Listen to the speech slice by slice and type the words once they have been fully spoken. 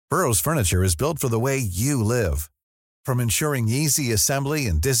Burrow's furniture is built for the way you live. From ensuring easy assembly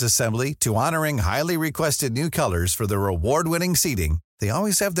and disassembly to honoring highly requested new colors for their award-winning seating, they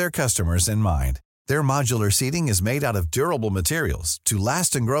always have their customers in mind. Their modular seating is made out of durable materials to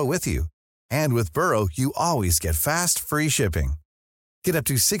last and grow with you. And with Burrow, you always get fast, free shipping. Get up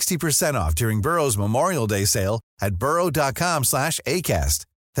to 60% off during Burrow's Memorial Day sale at burrow.com/ACAST.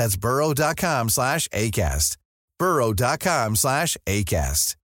 That's burrow.com/ACAST.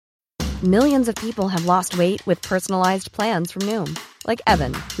 burrow.com/ACAST. Millions of people have lost weight with personalized plans from Noom. Like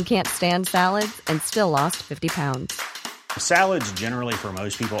Evan, who can't stand salads and still lost 50 pounds. Salads generally for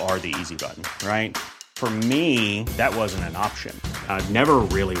most people are the easy button, right? For me, that wasn't an option. I never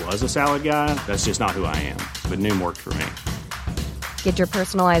really was a salad guy. That's just not who I am. But Noom worked for me. Get your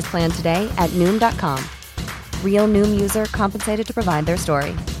personalized plan today at Noom.com. Real Noom user compensated to provide their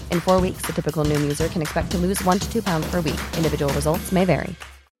story. In 4 weeks, the typical Noom user can expect to lose 1 to 2 pounds per week. Individual results may vary.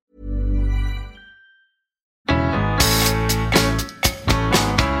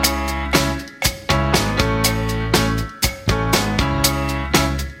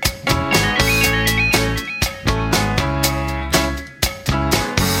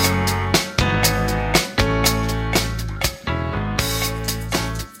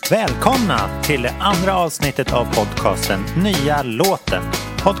 Välkomna till det andra avsnittet av podcasten Nya låten.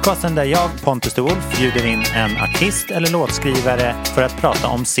 Podcasten där jag, Pontus de Wolf, bjuder in en artist eller låtskrivare för att prata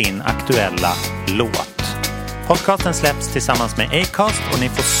om sin aktuella låt. Podcasten släpps tillsammans med Acast och ni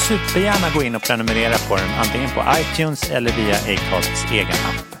får supergärna gå in och prenumerera på den antingen på iTunes eller via Acasts egen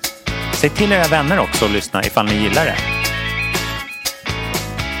app. Säg till era vänner också och lyssna ifall ni gillar det.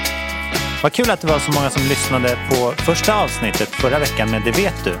 Vad kul att det var så många som lyssnade på första avsnittet förra veckan med Det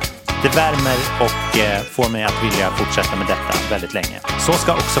vet du. Det värmer och får mig att vilja fortsätta med detta väldigt länge. Så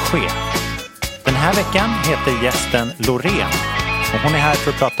ska också ske. Den här veckan heter gästen Loreen och hon är här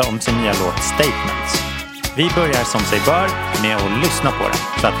för att prata om sin nya låt Statements. Vi börjar som sig bör med att lyssna på den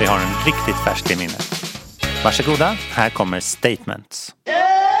så att vi har en riktigt färsk i minnet. Varsågoda, här kommer Statements.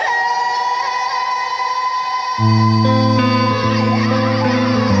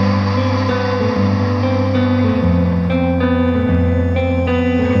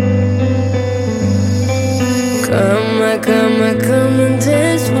 Come and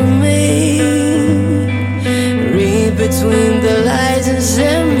dance with me. Read between the lines and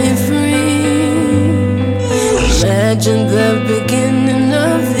set me free. Imagine the beginning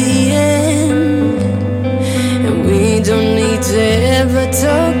of the end, and we don't need to ever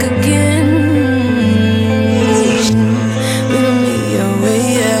talk again. We don't need your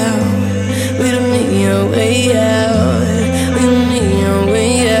way out. We don't need your way out. We don't need your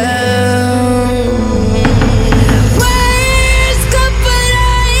way out.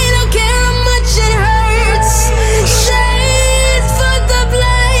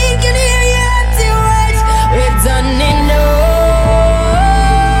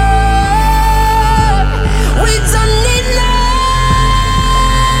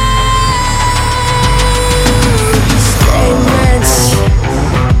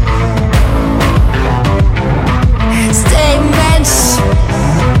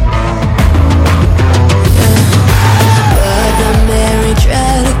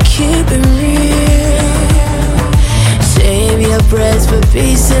 Prayers for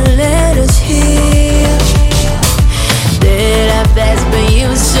peace and let us heal. Did our best but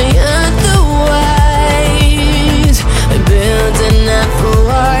you say otherwise. We're building up for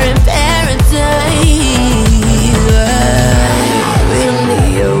war in paradise. We don't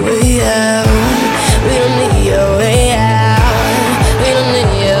need your way out. We don't need your way out. We don't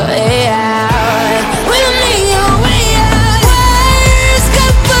need your way out. We don't need your way out. Words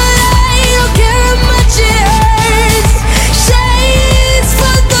come but I don't care how much it hurts.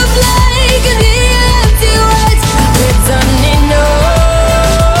 For the flag and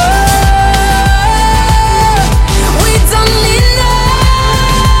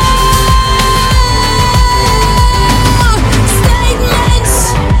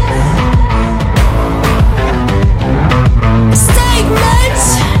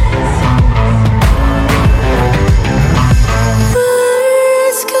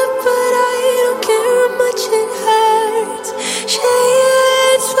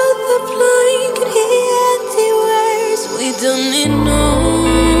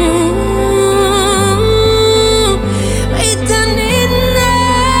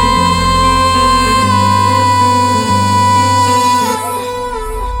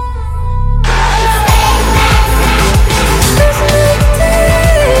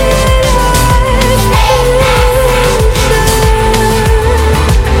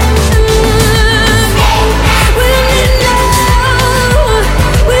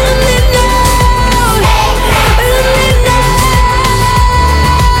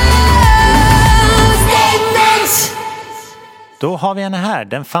Då har vi henne här,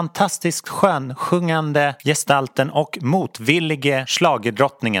 den fantastiskt skönsjungande gestalten och motvillige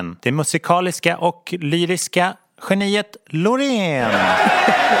schlagerdrottningen. Det musikaliska och lyriska geniet Loreen.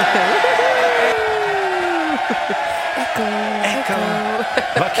 Echo.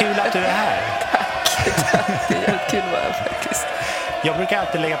 Vad kul att du är här. Tack. Det är jättekul att vara här faktiskt. Jag brukar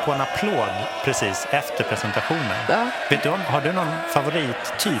alltid lägga på en applåd precis efter presentationen. Ja. Vet du, har du någon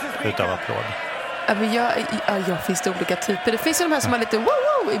favorittyp utav applåd? Ja, men jag finns det olika typer. Det finns ju de här som har lite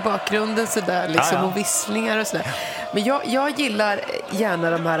wow i bakgrunden sådär, liksom, och visslingar och sådär. Men jag gillar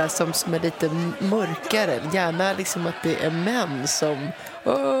gärna de här som är lite mörkare. Gärna liksom att det är män som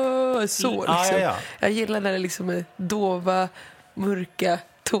så liksom. Jag gillar när det liksom är dova, mörka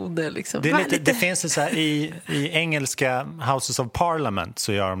toner liksom. Det, är lite, det finns ju så här i engelska Houses of Parliament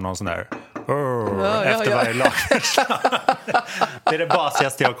så gör de någon sån där efter varje lagförslag. Det är det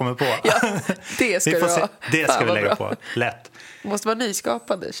basigaste jag kommer på. Ja, det ska vi ha. Det ska vi lägga på. Lätt. Det måste vara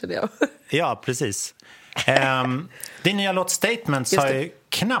nyskapande, känner jag. Ja, precis. Din nya låt Statements har ju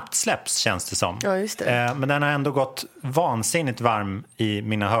knappt släppts, känns det som. Ja, just det. Men den har ändå gått vansinnigt varm i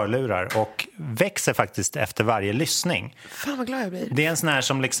mina hörlurar och växer faktiskt efter varje lyssning. Fan vad glad jag blir. Det är en sån här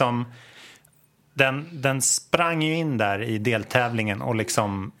som liksom den sprang ju in där i deltävlingen och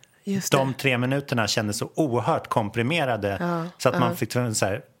liksom de 3 minuterna kändes så oerhört komprimerade så att man fick så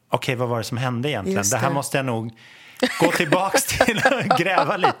här, okej, vad var det som hände egentligen? Det här måste jag nog gå tillbaks till och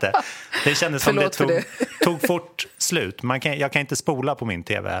gräva lite. Det kändes som det tog fort slut. Jag kan inte spola på min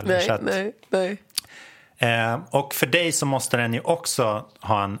tv heller. Nej. Och för dig så måste den ju också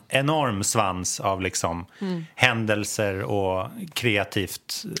ha en enorm svans av liksom händelser och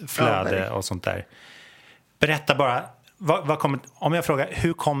kreativt flöde och sånt där. Berätta bara, om jag frågar,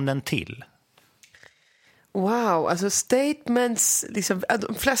 hur kom den till? Wow, alltså Statements, liksom,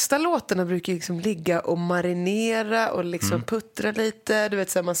 de flesta låtarna brukar liksom ligga och marinera och liksom puttra lite. Du vet,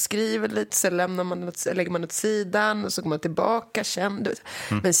 så här, man skriver lite, så lägger man åt sidan och så går man tillbaka, du vet.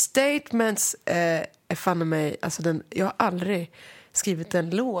 Men Statements är fan mig, alltså jag har aldrig skrivit en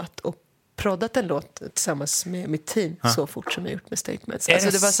låt och proddat en låt tillsammans med mitt team så fort som jag gjort med Statements. Är alltså,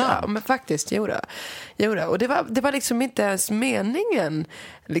 det var sant? Så, men faktiskt, jodå. Och det var liksom inte ens meningen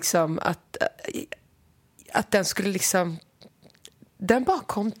liksom att den skulle liksom, den bara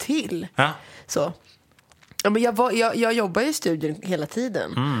kom till. Så. Ja, men jag jobbar i studion hela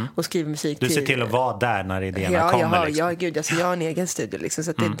tiden och skriver musik. Du ser till att vara där när idéerna kommer. Ja, gud, alltså, jag har en egen studio liksom,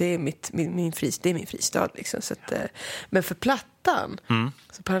 så att det är min fristad liksom, så att, men för plattan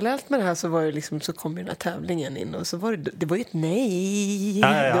så parallellt med det här så var det liksom, så kom ju den här tävlingen in och så var det var ju ett nej.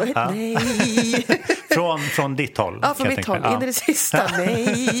 Det var ett nej. Från ditt håll. Ja, från mitt håll. In i det sista,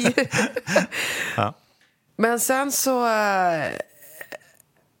 nej. Men sen så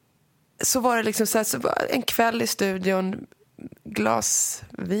var det liksom så här, så var en kväll i studion, glas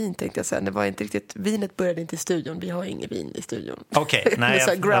vin tänkte jag säga. Det var inte riktigt, vinet började inte i studion. Vi har ingen vin i studion. Okej, nej,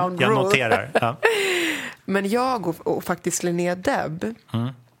 jag noterar. Ja. Men jag och faktiskt Linnea Deb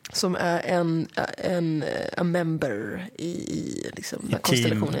som är en member i liksom den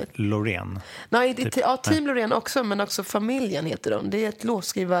konstellationen. Team Loreen. Nej, Team Loreen också, men också familjen heter de. Det är ett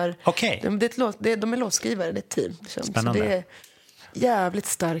låtskrivar. Okej. De är låtskrivare, det är ett team. Liksom. Spännande. Så det är jävligt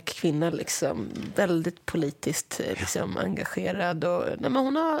stark kvinna liksom, väldigt politiskt liksom, engagerad och men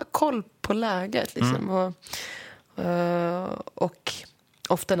hon har koll på läget liksom. Och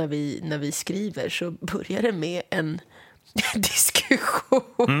ofta när vi skriver så börjar det med en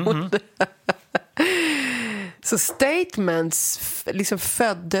diskussion. Så Statements liksom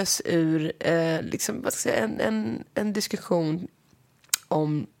föddes ur liksom, vad ska jag säga, en diskussion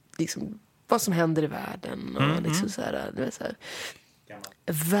om liksom, vad som händer i världen och liksom så här, du vet, så här,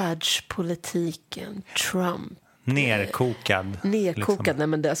 världspolitiken, Trump. Nerkokad. Liksom. Nej,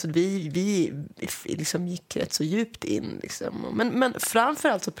 men det, alltså, vi liksom gick rätt så djupt in liksom. Men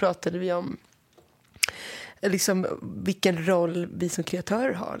framförallt så pratade vi om liksom vilken roll vi som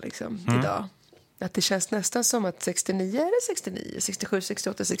kreatörer har liksom, idag. Att det känns nästan som att 69 eller 69, 67,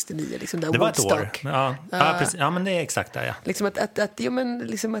 68, 69 liksom där det var Woodstock. ett år. Ja, precis. Ja, men det är exakt där, ja. Liksom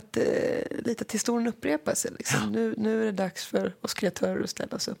att lite till historien upprepar sig liksom. Nu är det dags för oss kreatörer att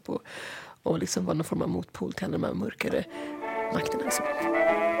ställa oss upp och liksom vara någon form av motpol till de här mörkare makterna liksom.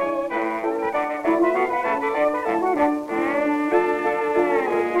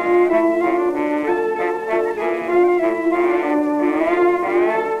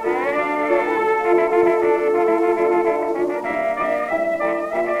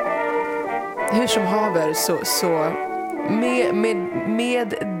 Hur som haver så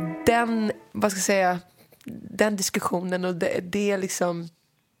med den, vad ska jag säga, den diskussionen och det liksom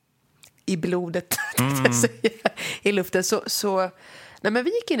i blodet tänkte jag säga, i luften. Så nej, men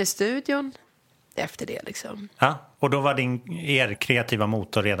vi gick in i studion efter det liksom. Ja, och då var er kreativa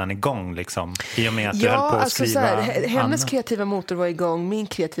motor redan igång liksom, i och med att du höll på att skriva. Så här, hennes kreativa motor var igång, min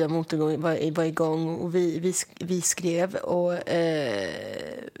kreativa motor var igång, och vi skrev, och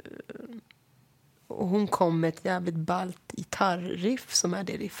hon kom med ett jävligt ballt gitarriff som är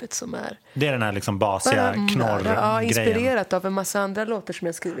det riffet som är... Det är den här liksom basiga knorr-grejen. Ja, inspirerat av en massa andra låtar som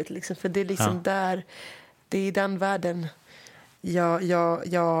jag skrivit liksom, för det är liksom där, det är i den världen jag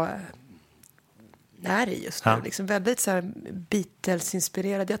är i just nu. Liksom väldigt så här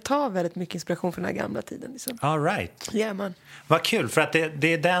Beatles-inspirerad. Jag tar väldigt mycket inspiration från den här gamla tiden. Liksom. All right. Yeah, man. Vad kul, för att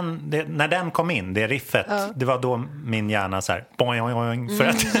när den kom in, det riffet, det var då min hjärna så här, boing, boing, för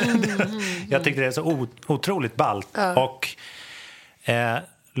att jag tyckte det är så otroligt ballt. Och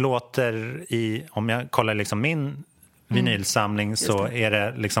låter i, om jag kollar liksom min vinylsamling, så är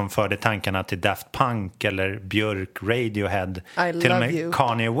det liksom förde tankarna till Daft Punk eller Björk, Radiohead, till och med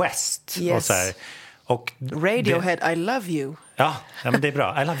Kanye West. Yes. Och så här. Och Radiohead, I love you. Ja, men det är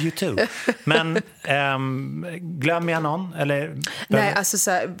bra. I love you too. Men glömmer jag någon? Eller, nej, alltså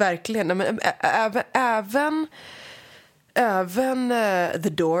så här, verkligen. Men, även The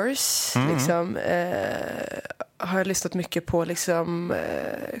Doors liksom, har jag lyssnat mycket på. Liksom,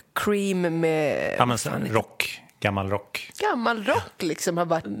 Cream med... Ja, men rock. Gammal rock liksom har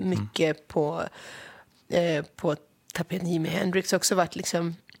varit mycket på tapeten. Jimi Hendrix också varit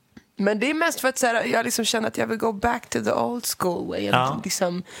liksom... Men det är mest för att så här, jag liksom känner att jag vill go back to the old school way of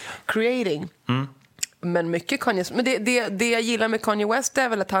liksom creating. Men mycket Kanye. Men det jag gillar med Kanye West är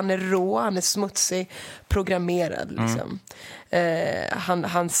väl att han är rå, han är smutsig, programmerad liksom.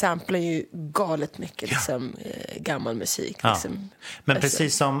 Han samplar ju galet mycket liksom, gammal musik liksom. Men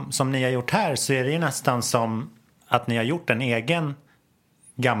precis som ni har gjort här, så är det ju nästan som att ni har gjort en egen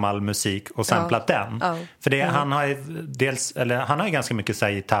gammal musik och samplat den. För det, han har ju han har ju ganska mycket så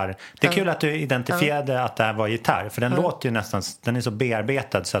här gitarr. Det är kul att du identifierade att det här var gitarr, för den låter ju nästan, den är så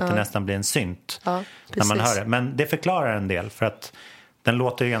bearbetad så att det nästan blir en synt när man hör det. Men det förklarar en del, för att den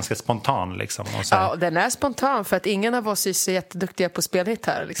låter ju ganska spontan liksom. Och så ja, den är spontan för att ingen av oss är så jätteduktiga på att spela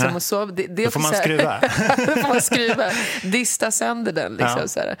gitarr liksom. Och så, det då får man skruva. Då får man skruva. Dista sönder den liksom,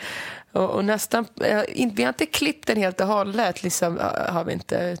 så här. Och nästan, vi har inte klippt den helt och hållet liksom, har vi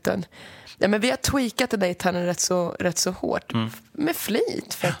inte, utan men vi har tweakat den där gitarren rätt så hårt med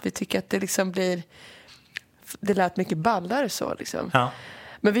flit, för att vi tycker att det liksom blir, det lät mycket ballare så liksom.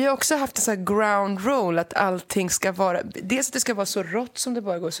 Men vi har också haft en sån här ground rule, att allting ska vara, dels att det ska vara så rått som det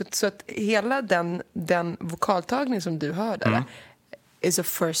bara går, så att hela den vokaltagning som du hör där is a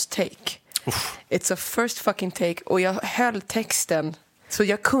first take. It's a first fucking take. Och jag höll texten, så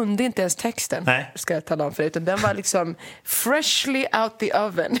jag kunde inte ens texten. Nej. Ska jag tala om för, utan den var liksom freshly out the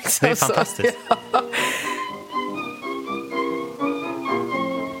oven liksom. Det är fantastiskt. Så, ja.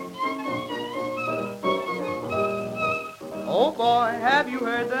 Oh boy, have you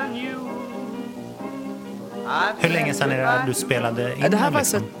heard the news? Hur länge sedan är det du spelade in? Det här var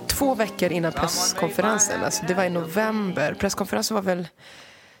liksom? alltså 2 veckor innan presskonferensen. Alltså det var i november. Presskonferensen var väl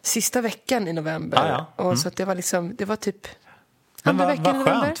sista veckan i november. Och så att det var liksom, det var typ andra veckan i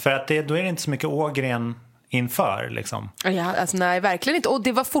november. Skönt, för att då är det inte så mycket Ågren inför liksom. Ja, alltså nej, verkligen inte. Och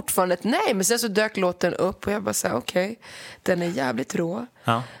det var fortfarande ett nej. Men sen så dök låten upp och jag bara sa okej, den är jävligt rå.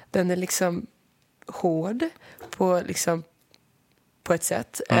 Den är liksom hård på liksom, på ett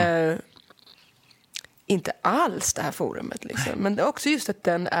sätt. Inte alls det här forumet liksom. Men det är också just att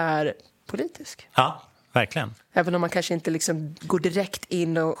den är politisk. Ja, verkligen. Även om man kanske inte liksom går direkt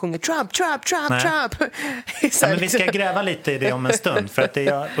in och sjunger Trump. Ja, men vi ska gräva lite i det om en stund, för att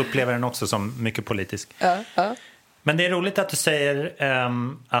jag upplever den också som mycket politisk. Men det är roligt att du säger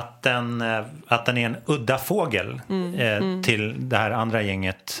att den är en udda fågel till det här andra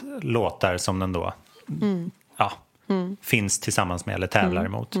gänget låtar som den då finns tillsammans med eller tävlar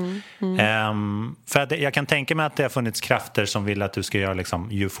emot. För att jag kan tänka mig att det har funnits krafter som vill att du ska göra liksom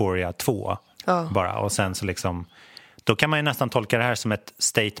Euphoria 2 bara, och sen så liksom, då kan man ju nästan tolka det här som ett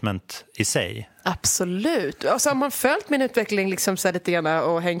statement i sig. Absolut. Och så har man följt min utveckling liksom så lite grann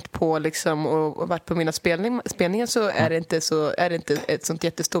och hängt på liksom och varit på mina spelningar, så är det inte ett sånt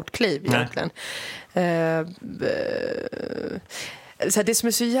jättestort kliv egentligen. Så det som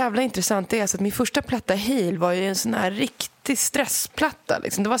är så jävla intressant är att min första platta Heal var ju en sån här riktig stressplatta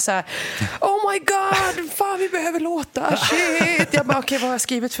liksom. Det var så här, oh my god, fan vi behöver låta, shit. Jag bara, okej, vad har jag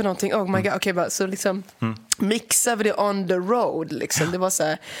skrivit för någonting? Oh my god, okej, bara, så liksom mixade vi det on the road liksom. Det var så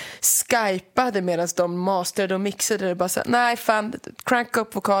här, skypade medan de masterade och mixade det, bara så här, nej fan, crank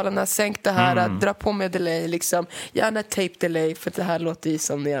upp vokalerna, sänk det här, dra på med delay liksom, gärna tape delay, för det här låter ju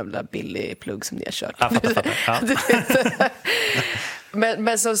som en jävla billig plugg som ni har kört. Fattar.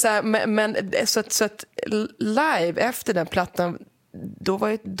 Men så att live efter den plattan,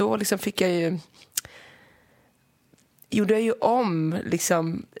 då liksom fick jag ju, gjorde jag ju om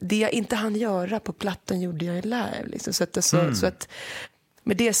liksom det jag inte hann göra på plattan, gjorde jag i live liksom. Så att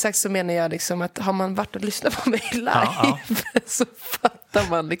med det sagt så menar jag liksom att har man varit och lyssnat på mig live så fattar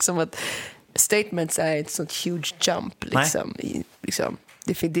man liksom att Statements är ett sånt huge jump liksom, liksom.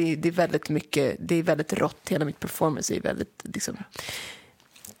 Det är väldigt mycket, det är väldigt rått, hela mitt performance är väldigt liksom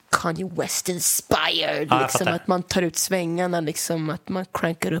Kanye West inspired liksom, att man tar ut svängarna liksom, att man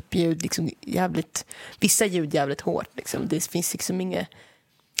crankar upp ljud liksom jävligt, vissa ljud jävligt hårt liksom. Det finns liksom inget,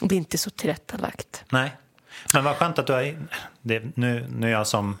 det är inte så tillrättalagt. Nej. Men vad skönt att du har nu är jag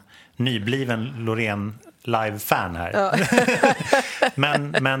som nybliven Loreen live-fan här.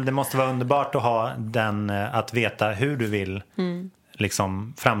 men det måste vara underbart att ha den, att veta hur du vill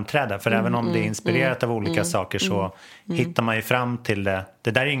liksom framträda, för även om det är inspirerat av olika saker så hittar man ju fram till det.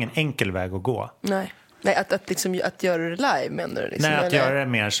 Det där är ingen enkel väg att gå. Nej, att göra det live, menar du liksom, nej, att göra det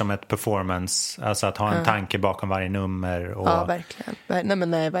mer som ett performance, alltså att ha en tanke bakom varje nummer och... Ja, verkligen.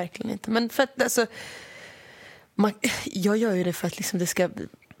 Nej, verkligen inte. Men för att alltså, jag gör ju det för att liksom det ska,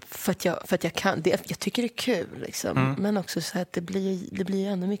 för att jag kan det, jag tycker det är kul liksom, men också så att det blir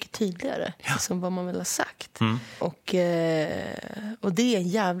ännu mycket tydligare liksom, vad man vill ha sagt. Och det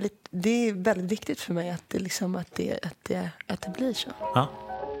är väldigt viktigt för mig att det liksom att det blir så. Ja.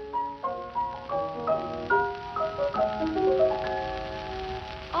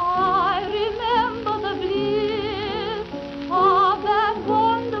 I remember the bliss of that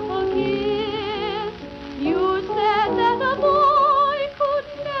wonderful kiss. You said that a boy could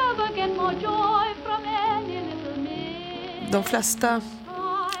never get more joy from any little miss. De flesta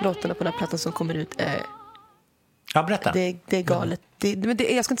låtarna på den här plattan som kommer ut är... Ja, berätta. Det är galet.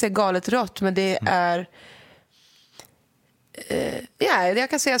 Jag ska inte säga galet rått, men det är... jag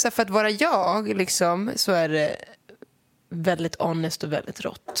kan säga så här, för att vara jag liksom, så är det väldigt honest och väldigt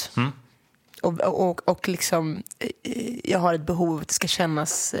rått. Och liksom jag har ett behov av att det ska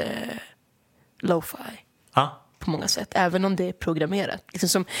kännas lo-fi på många sätt, även om det är programmerat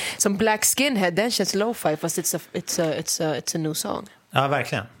liksom, som Black Skinhead, den känns lo-fi fast it's a new song. Ja,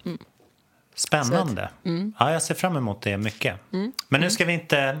 verkligen. Spännande. Ja, jag ser fram emot det mycket. Men nu ska vi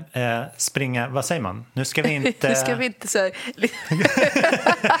inte springa, vad säger man? Nu ska vi inte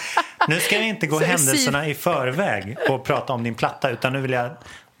nu ska vi inte gå händelserna i förväg och prata om din platta, utan nu vill jag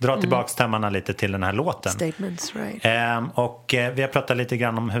dra tillbaka stämmarna lite till den här låten. Statements, right. Och vi har pratat lite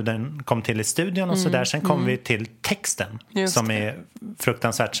grann om hur den kom till i studion och så där. Sen kom vi till texten som är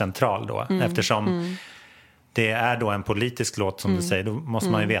fruktansvärt central då, eftersom det är då en politisk låt som du säger, då måste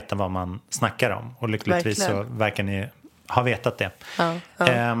man ju veta vad man snackar om, och lyckligtvis så verkar ni ha vetat det.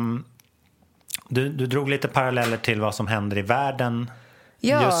 Du drog lite paralleller till vad som händer i världen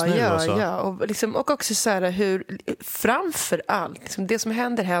just nu och så. Och, liksom, och också så här hur, framför allt liksom, det som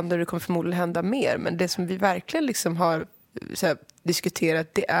händer och det kommer förmodligen hända mer, men det som vi verkligen liksom har så här, diskuterat,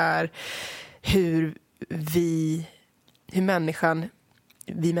 det är hur vi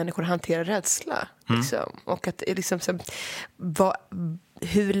människor hanterar rädsla liksom. Och att liksom, så,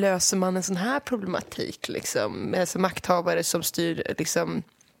 hur löser man en sån här problematik liksom, med alltså, makthavare som styr liksom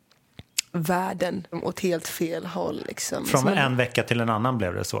världen åt helt fel håll liksom. Från en vecka till en annan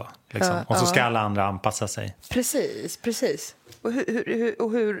blev det så liksom. Och så ska alla andra anpassa sig. Precis.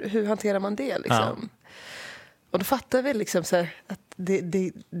 Och hur hanterar man det liksom? Och då fattar vi liksom så här, att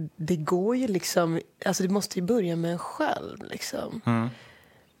det går ju liksom, alltså det måste ju börja med en själv liksom.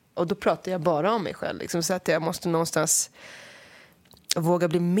 Och då pratar jag bara om mig själv liksom, så att jag måste någonstans våga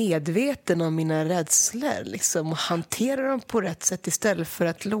bli medveten om mina rädslor liksom, och hantera dem på rätt sätt istället för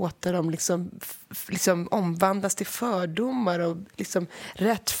att låta dem liksom omvandlas till fördomar och liksom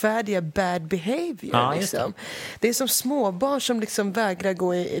rättfärdiga bad behavior liksom. Det är som småbarn som liksom vägrar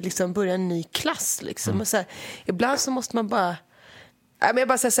gå i, liksom börja en ny klass liksom. Och så här, ibland så måste man bara men jag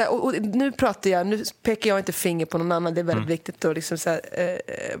bara säger så här, och nu pekar jag inte finger på någon annan. Det är väldigt viktigt att liksom så här,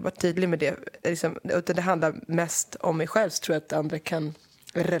 vara tydlig med det liksom, utan det handlar mest om mig själv, så tror jag att andra kan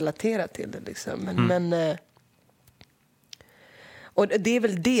relatera till det liksom. Men och det är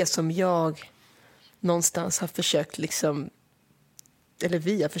väl det som jag någonstans har försökt liksom, eller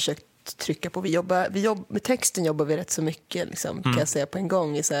vi har försökt trycka på. Med texten jobbar vi rätt så mycket liksom, kan jag säga på en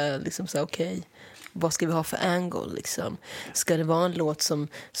gång. I så här, liksom så här, okej, vad ska vi ha för angle? Liksom? Ska det vara en låt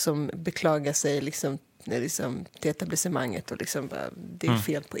som beklagar sig liksom till etablissemanget och liksom, det är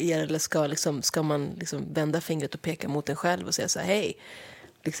fel på er, eller ska man liksom vända fingret och peka mot en själv och säga så här, hej,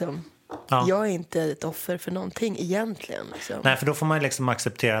 liksom, jag är inte ett offer för någonting egentligen. Liksom. Nej, för då får man liksom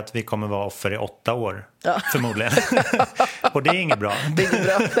acceptera att vi kommer vara offer i 8 år. Förmodligen. Och det är inget bra. Det är inget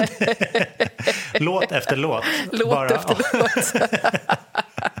bra. Låt efter låt.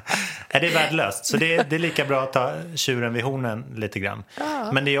 Det är värdelöst. Så det är lika bra att ta tjuren vid hornen lite grann.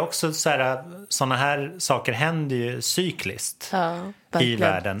 Men det är också såna här saker händer ju cykliskt i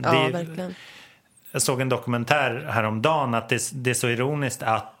världen. Verkligen. Jag såg en dokumentär häromdagen att det är så ironiskt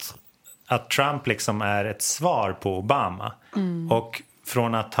att Trump liksom är ett svar på Obama. Och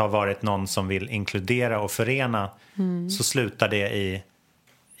från att ha varit någon som vill inkludera och förena så slutar det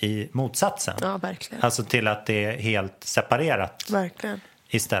i motsatsen. Ja, verkligen. Alltså till att det är helt separerat. Verkligen.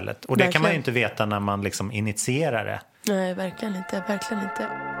 Istället. Och det kan man ju inte veta när man liksom initierar det. Nej, verkligen inte. Verkligen inte.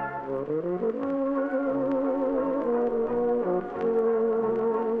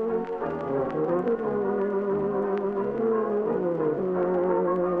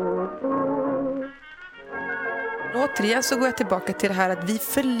 Återigen så går jag tillbaka till det här att vi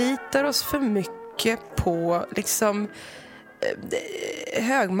förlitar oss för mycket på liksom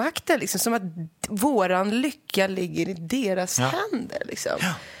högmakter, liksom, som att våran lycka ligger i deras händer liksom.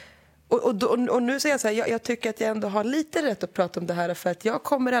 Och nu säger jag så här, jag tycker att jag ändå har lite rätt att prata om det här, för att jag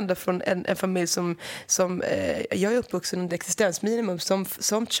kommer ändå från en familj som jag är uppvuxen under existensminimum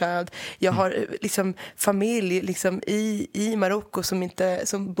som child. Jag har liksom familj liksom i Marocko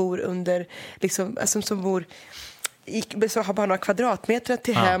som bor under liksom, alltså, som bor så har bara några kvadratmeter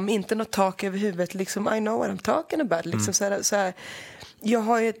till hem, inte något tak över huvudet liksom. I know what I'm talking about liksom, så här, jag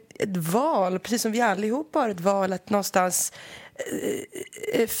har ju ett val, precis som vi allihopa har ett val att någonstans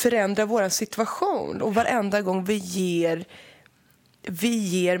förändra vår situation, och varenda gång vi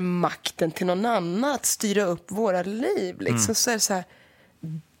ger makten till någon annan att styra upp våra liv liksom, så är det så här,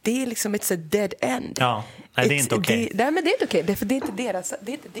 det är liksom it's a dead end. Ja, nej, det är inte okej. Nej, men det är inte okej, för det är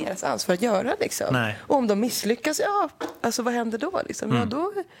inte deras ansvar att göra liksom. Nej. Och om de misslyckas, alltså vad händer då liksom? Ja,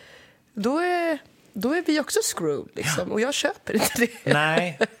 då är vi också screwed liksom, och jag köper inte det.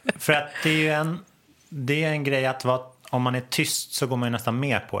 Nej, för att det är en grej att om man är tyst så går man ju nästan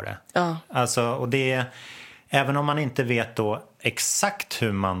med på det. Ja. Alltså, och det är, även om man inte vet då exakt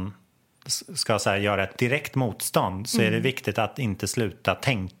hur man ska så här, göra ett direkt motstånd, så är det viktigt att inte sluta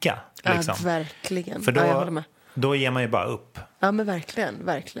tänka. Liksom. Ja, verkligen. För då ger man ju bara upp. Ja, men verkligen.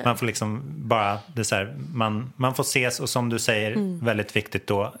 Man får liksom bara, det så här, man får ses, och som du säger, väldigt viktigt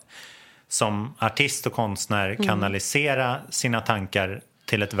då, som artist och konstnär kanalisera sina tankar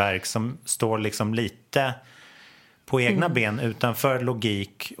till ett verk som står liksom lite på egna ben, utanför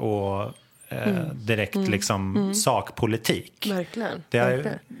logik och direkt liksom sakpolitik. Verkligen.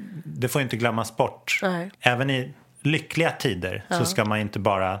 Det får inte glömmas bort. Nej. Även i lyckliga tider så ska man inte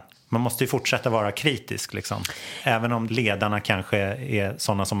bara, man måste ju fortsätta vara kritisk liksom. Även om ledarna kanske är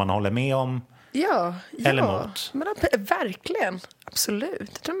sådana som man håller med om. Ja, eller mot. Men verkligen, absolut.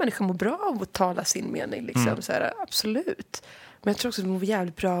 Jag tror människor mår bra av att tala sin mening liksom, så här, absolut. Men jag tror också att det mår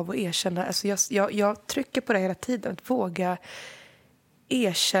jävligt bra av att erkänna, alltså jag trycker på det hela tiden, att våga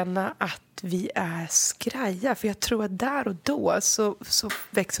erkänna att vi är skraja, för jag tror att där och då så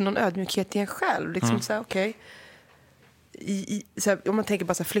växer någon ödmjukhet i en själv liksom, så här, okej. Så här, om man tänker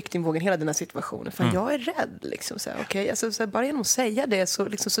bara så här, flyktingvågen, hela den här situationen, för jag är rädd liksom, så här, okej, alltså, så här, bara genom att säga det så,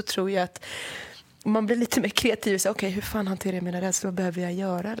 liksom, så tror jag att man blir lite mer kreativ, så okej, hur fan hanterar jag mina rädslor, vad behöver jag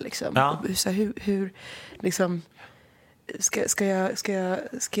göra liksom? Så här, hur liksom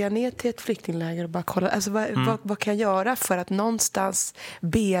ska jag ner till ett flyktingläger och bara kolla, alltså vad kan jag göra för att någonstans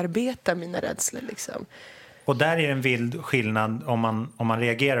bearbeta mina rädslor liksom? Och där är en vild skillnad om man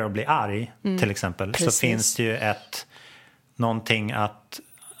reagerar och blir arg till exempel. Precis. Så finns det ju någonting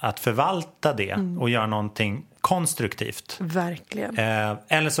att förvalta det och göra någonting konstruktivt. Verkligen.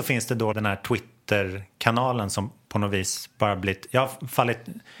 Eller så finns det då den här Twitter-kanalen som på något vis bara blivit... Jag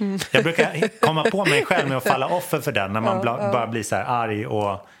brukar komma på mig själv med att falla offer för den, när man bara blir så här arg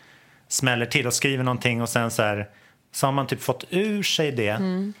och smäller till och skriver någonting, och sen så har man typ fått ur sig det.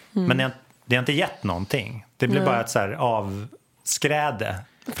 Men det har inte gett någonting. Det blir bara ett så här avskräde.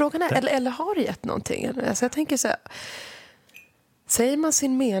 Frågan är, eller har det gett någonting? Alltså jag tänker så här, säger man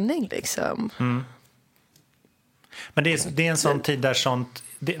sin mening liksom? Men det är en sån tid där sånt...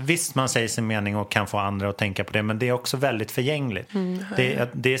 Visst, man säger sin mening och kan få andra att tänka på det, men det är också väldigt förgängligt.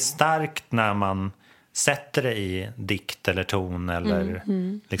 Det är starkt när man sätter det i dikt eller ton eller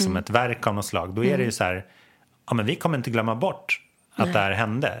liksom ett verk av något slag, då är det ju så här, ja, men vi kommer inte glömma bort att det här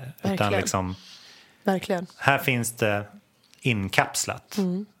hände. Verkligen. Utan liksom, Verkligen. här finns det inkapslat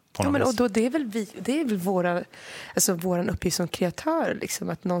på något men, vis. och då, det är väl våran uppgift som kreatör liksom,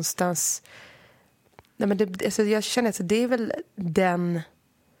 att någonstans jag känner att det är väl den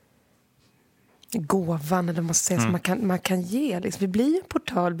gåvan eller man säger som man kan ge liksom. Vi blir en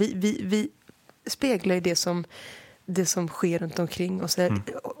portal, vi speglar ju det som sker runt omkring oss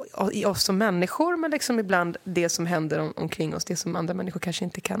i oss som människor, men liksom ibland det som händer omkring oss, det som andra människor kanske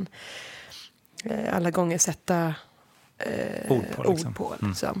inte kan alla gånger sätta ord på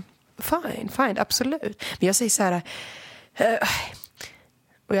liksom. Fine, absolut. Men jag säger så här,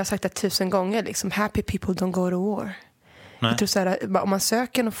 och jag har sagt det 1000 gånger liksom, happy people don't go to war. Jag tror så här, om man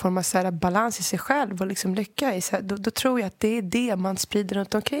söker någon form av så här balans i sig själv och liksom lycka i så här, då tror jag att det är det man sprider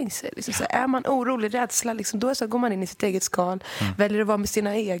runt omkring sig liksom, så här, är man orolig, rädsla liksom, då så går man in i sitt eget skal, väljer att vara med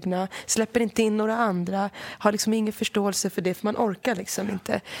sina egna, släpper inte in några andra, har liksom ingen förståelse för det, för man orkar liksom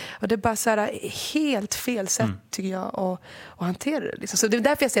inte, och det är bara så här helt fel sätt tycker jag att hantera det liksom. Så det är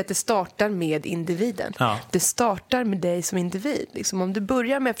därför jag säger att det startar med individen. Det startar med dig som individ liksom. Om du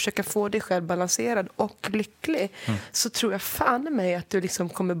börjar med att försöka få dig själv balanserad och lycklig, så tror jag fan mig att du liksom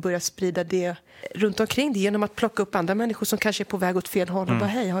kommer börja sprida det runt omkring dig genom att plocka upp andra människor som kanske är på väg åt fel håll och bara,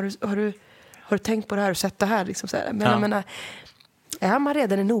 hej, har du tänkt på det här och sett det här liksom, så här. Men jag menar, är man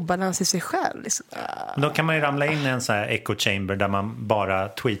redan en obalans i sig själv liksom, då kan man ju ramla in i en sån här echo chamber där man bara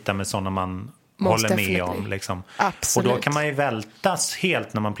tweetar med sådana man håller med om liksom. Absolut. Och då kan man ju vältas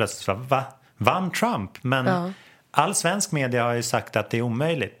helt när man plötsligt vann Trump, men all svensk media har ju sagt att det är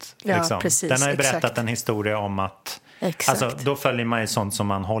omöjligt liksom. Precis, den har ju berättat exakt. en historia om att Exakt. alltså, då följer man ju sånt som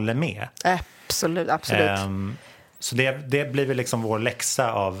man håller med. Absolut. Så det blir väl liksom vår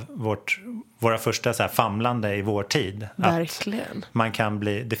läxa av våra första så här famlande i vår tid. Verkligen. Att man kan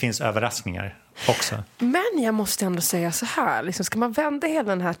det finns överraskningar också. Men jag måste ändå säga så här, liksom, ska man vända hela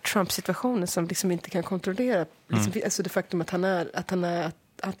den här Trump-situationen som liksom inte kan kontrollera liksom, alltså det faktum att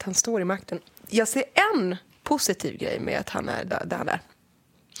han står i makten. Jag ser en positiv grej med att han är där han är.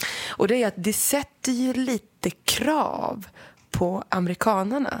 Och det är att det sätter ju lite krav på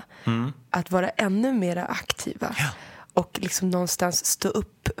amerikanerna att vara ännu mer aktiva och liksom någonstans stå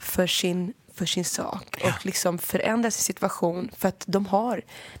upp för sin sak och liksom förändra sin situation, för att de har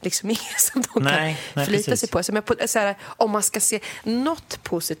liksom inget som de kan förlita sig på. Så här, om man ska se något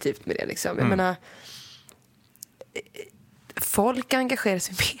positivt med det liksom. Jag menar, folk engagerar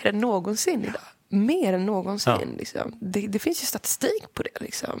sig mer än någonsin idag. Mer än någonsin liksom. Det finns ju statistik på det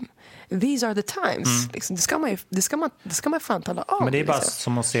liksom. These are the times liksom. Det ska man fan tala om. Men det är bara liksom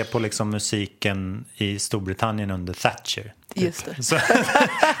som att se på liksom musiken i Storbritannien under Thatcher typ. Just det. Så,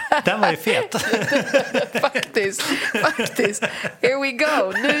 den var ju fet. faktiskt. Here we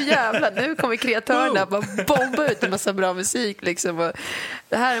go. Nu jävlar, nu kommer kreatörerna bara bomba ut en massa bra musik liksom. Och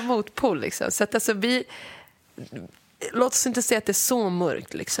det här är motpol liksom. Så att alltså låt oss inte säga att det är så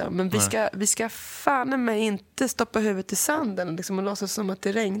mörkt liksom, men vi ska fan med inte stoppa huvudet i sanden liksom, och låtsas som att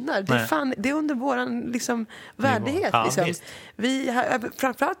det regnar. Det är under våran liksom värdighet liksom.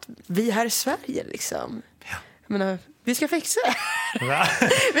 Framförallt vi här i Sverige liksom. Jag menar, vi ska fixa det.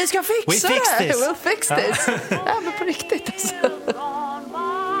 Vi ska fixa det. We'll fix this. Ja, men på riktigt alltså.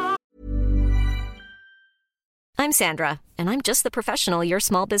 I'm Sandra, and I'm just the professional your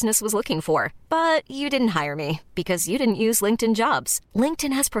small business was looking for. But you didn't hire me because you didn't use LinkedIn Jobs.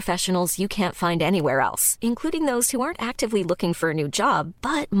 LinkedIn has professionals you can't find anywhere else, including those who aren't actively looking for a new job,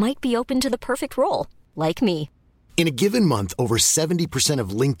 but might be open to the perfect role, like me. In a given month, over 70%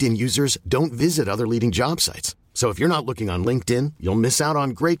 of LinkedIn users don't visit other leading job sites. So if you're not looking on LinkedIn, you'll miss out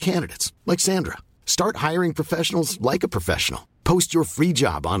on great candidates like Sandra. Start hiring professionals like a professional. Post your free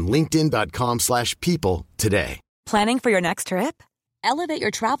job on linkedin.com/people today. Planning for your next trip? Elevate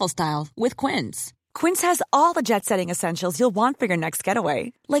your travel style with Quince. Quince has all the jet-setting essentials you'll want for your next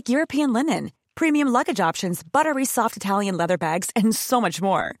getaway, like European linen, premium luggage options, buttery soft Italian leather bags, and so much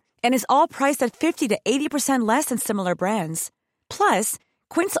more. And is all priced at 50 to 80% less than similar brands. Plus,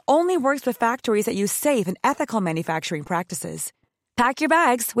 Quince only works with factories that use safe and ethical manufacturing practices. Pack your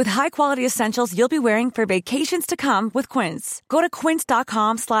bags with high-quality essentials you'll be wearing for vacations to come with Quince. Go to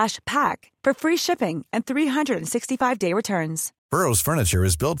quince.com/pack for free shipping and 365-day returns. Burrow's furniture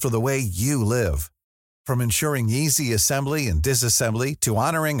is built for the way you live. From ensuring easy assembly and disassembly to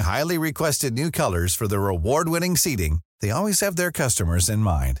honoring highly requested new colors for their award-winning seating, they always have their customers in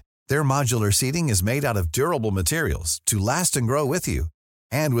mind. Their modular seating is made out of durable materials to last and grow with you.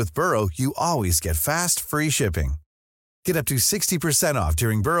 And with Burrow, you always get fast, free shipping. Get up to 60% off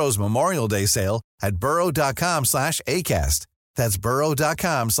during Burrow's Memorial Day sale at burrow.com/ACAST. That's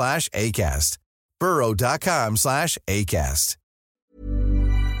burrow.com/ACAST. burrow.com/ACAST.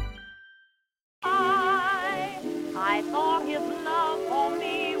 I thought his love for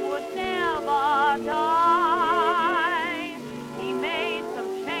me would never die. He made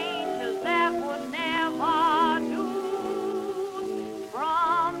some changes that would never do.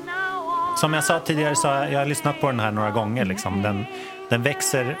 From now on. Som jag sa tidigare så har jag lyssnat på den här några gånger. Liksom. Den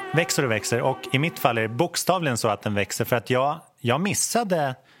växer och växer. Och i mitt fall är det bokstavligen så att den växer. För att jag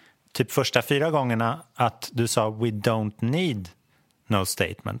missade typ första 4 gångerna att du sa we don't need no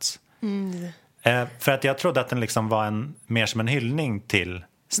statements. För att jag trodde att den liksom var mer som en hyllning till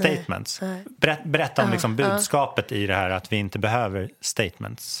statements. Nej. Berätta om liksom budskapet i det här att vi inte behöver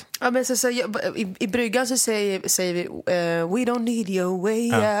statements. Ja, men i bryggan så säger vi we don't need your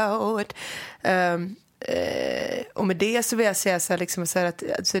way out. Och med det så vill jag säga så här, liksom, så här att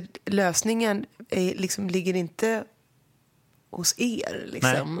alltså, lösningen liksom, ligger inte hos er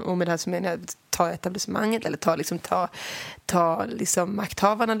liksom. Och med det här så menar jag ta etablissemanget eller ta liksom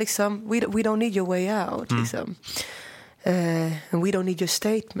makthavarna liksom. We don't need your way out liksom. And we don't need your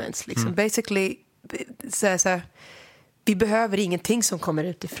statements liksom. Basically så här, vi behöver ingenting som kommer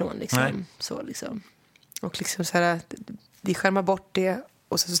utifrån liksom. Så liksom. Och liksom så här, vi skärmar bort det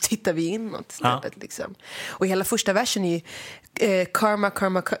och så tittar vi inåt istället liksom. Och hela första versen är ju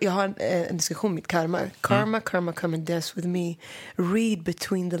karma, jag har en diskussion med karma, come and dance with me, read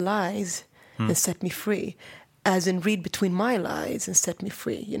between the lies and set me free, as in read between my lies and set me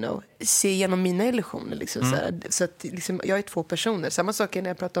free, you know, se igenom mina illusioner liksom, så att liksom, jag är 2 personer, samma sak när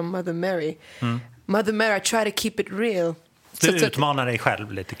jag pratar om Mother Mary, I try to keep it real. Du utmanar dig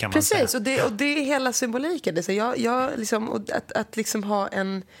själv lite kan man säga. Precis, och det är hela symboliken. Det. Så jag liksom, och att liksom ha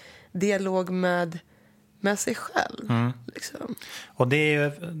en dialog med sig själv. Liksom. Och det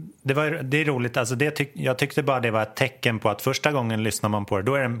är roligt. Alltså jag tyckte bara det var ett tecken på att första gången lyssnar man på det,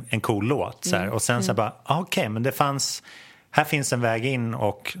 då är det en cool låt. Så här. Och sen så bara, okej, men här finns en väg in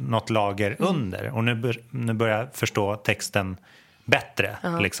och något lager under. Och nu börjar jag förstå texten bättre.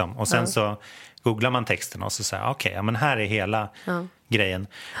 Liksom. Och sen så googlar man texten och så säger okej, men här är hela grejen.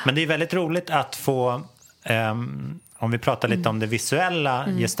 Men det är väldigt roligt att få om vi pratar lite om det visuella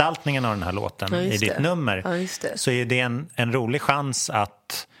gestaltningen av den här låten i ditt nummer, så är det en rolig chans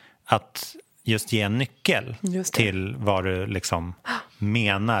att just ge en nyckel till vad du liksom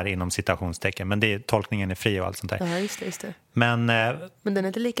menar inom citationstecken. Men tolkningen är fri och allt sånt där. Ja, just det. Men den är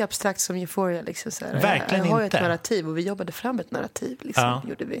inte lika abstrakt som Euphoria liksom, så här. Verkligen jag har inte. Ett narrativ och vi jobbade fram ett narrativ liksom,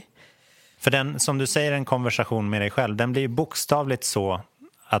 gjorde vi. För den, som du säger, en konversation med dig själv, den blir bokstavligt så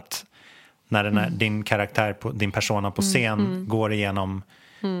att när din karaktär, din persona på scen går igenom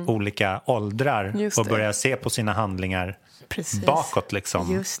olika åldrar och börjar se på sina handlingar bakåt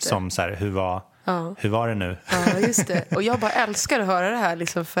liksom, som så här, hur var det nu? Ja, just det. Och jag bara älskar att höra det här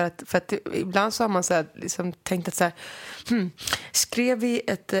liksom, för att ibland så har man så här, liksom, tänkt att så här, skrev vi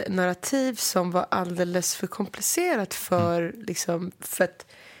ett narrativ som var alldeles för komplicerat för att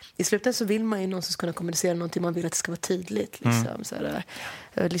i slutändan så vill man ju någonstans kunna kommunicera någonting, man vill att det ska vara tydligt liksom, så här,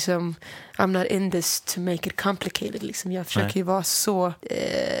 liksom, I'm not in this to make it complicated liksom. Jag försöker ju vara så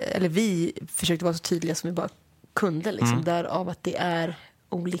eller vi försökte vara så tydliga som vi bara kunde liksom, därav att det är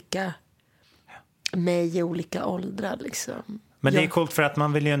olika mig i olika åldrar liksom. Men det är coolt för att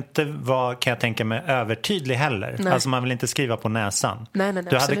man vill ju inte vara, kan jag tänka mig, övertydlig heller. Nej. Alltså man vill inte skriva på näsan. Nej,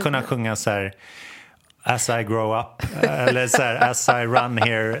 du hade kunnat sjunga så här as I grow up eller så här, as I run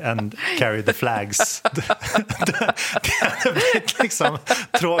here and carry the flags. Det hade blivit liksom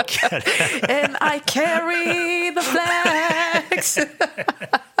tråkigare. And I carry the flags.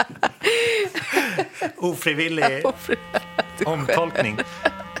 Ofrivillig omtolkning.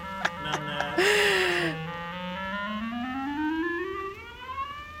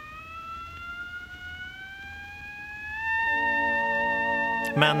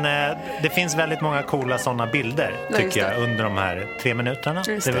 Men det finns väldigt många coola sådana bilder, tycker jag, under de här 3 minuterna.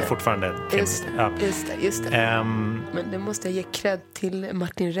 Det är väl fortfarande... Just det. Men det måste jag ge cred till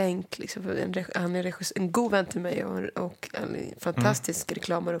Martin Renck. Liksom, han är en god vän till mig och en fantastisk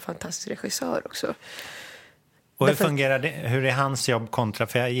reklamare och fantastisk regissör också. Och hur fungerar det? Hur är hans jobb kontra?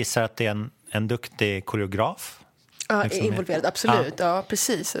 För jag gissar att det är en duktig koreograf. Ja, involverad, absolut. Ja,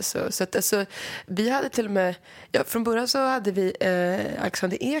 precis. Så att, alltså, vi hade till och med... Ja, från början så hade vi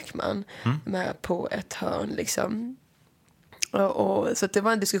Alexander Ekman med på ett hörn. Liksom. Och, så att det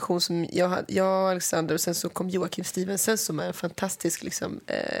var en diskussion som jag och Alexander, och sen så kom Joakim Stevenson som är en fantastisk liksom,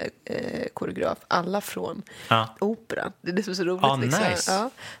 koreograf. Alla från operan. Det är det som är så roligt. Liksom. Nice. Ja,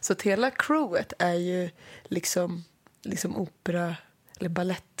 så att hela crewet är ju liksom... liksom opera eller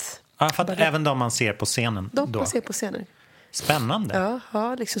ballett. Ja, för att även de man ser på scenen. Man ser på scenen. Spännande.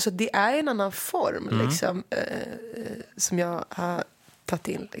 Ja, liksom, så det är en annan form liksom, som jag har tagit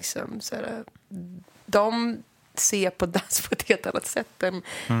in. Liksom, så här, de ser på dans på ett helt annat sätt än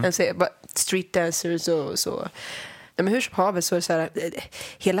street dancers och så. Ja, men hur som haver så är det så här,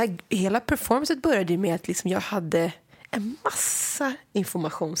 hela performancet började med att liksom, jag hade en massa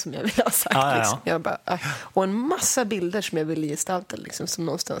information som jag ville ha sagt. Liksom. Jag bara, och en massa bilder som jag ville gestalta liksom, som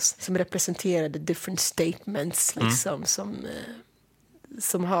någonstans som representerade different statements liksom,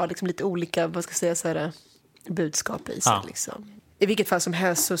 som har liksom, lite olika, vad ska jag säga, så här, budskap i sig. Liksom. I vilket fall som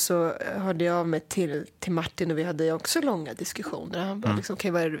helst så hörde jag av mig till Martin och vi hade också långa diskussioner. Han bara, liksom,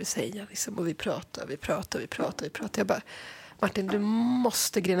 okej, vad är det du vill säga? Liksom, och vi pratar. Jag bara, Martin, du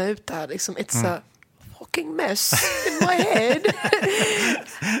måste grina ut det här. Liksom, it's a fucking mess in my head.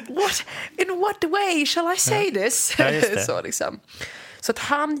 In what way shall I say this? Så, liksom. Så att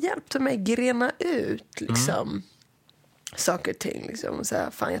han hjälpte mig grena ut liksom, saker och ting. Liksom, och så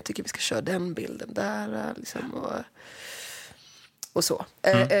här, fan, jag tycker vi ska köra den bilden där. Liksom, och så.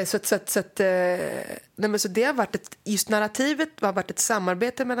 Så det har varit just narrativet har varit ett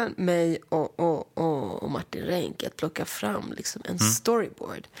samarbete mellan mig och Martin Renck att plocka fram liksom en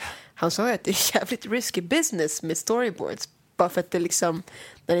storyboard. Han sa att det är jävligt risky business med storyboards, bara för att det liksom,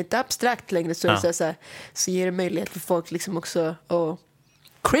 när det inte är abstrakt längre så ger det möjlighet för folk liksom också att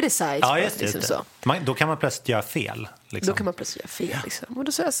criticize. Ja, just det. Liksom, så. Då kan man plötsligt göra fel. Liksom. Liksom. Och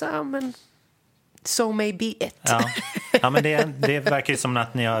då sa jag så här, men so may be it. Ja, men det verkar ju som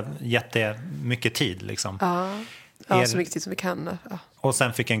att ni har gett det mycket tid. Liksom. Ja, så mycket tid som vi kan. Ja. Och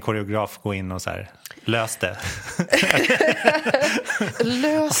sen fick en koreograf gå in och så här, lös det.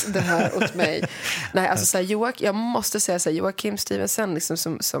 Lös det här åt mig. Nej, alltså så här, jag måste säga så här, Joakim Stevenson liksom,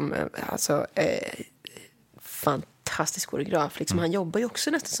 som alltså, fantastisk koreograf. Liksom, han jobbar ju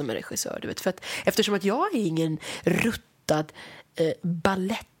också nästan som en regissör. Du vet, för att, eftersom att jag är ingen ruttad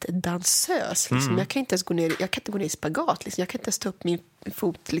ballettdansös. Liksom. Jag kan inte ens gå ner i spagat. Liksom. Jag kan inte ens ta upp min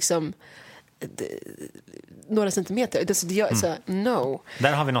fot liksom, några centimeter. No.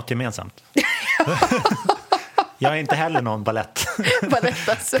 Där har vi något gemensamt. Jag är inte heller någon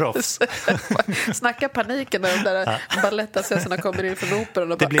balettproffs. Snacka paniken när de där balettassöserna kommer in från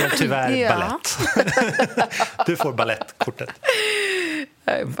operan och det blev tyvärr ballett. Du får balettkortet.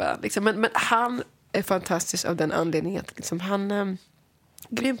 Liksom. Men han är fantastisk av den anledningen att liksom, han är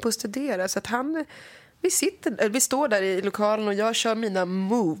grym på att studera, så att vi står där i lokalen och jag kör mina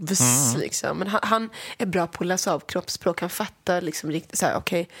moves liksom. Men han är bra på att läsa av kroppsspråk. Han fattar liksom riktigt så här,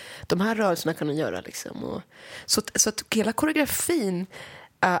 okej, de här rörelserna kan han göra liksom. Och så att hela koreografin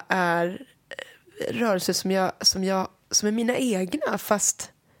är rörelser som är mina egna,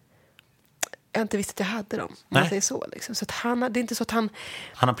 fast jag inte visste att jag hade dem. Man säger så liksom. Så att det är inte så att han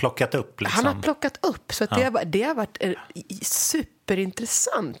har plockat upp liksom. Han har plockat upp, så att det har varit en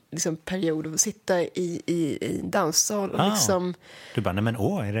superintressant liksom, period att sitta i en danssal och liksom. Du bara, nej men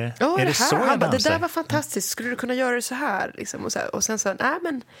är det så jag dansar? Det där var fantastiskt. Skulle du kunna göra det så här liksom, och sen så nej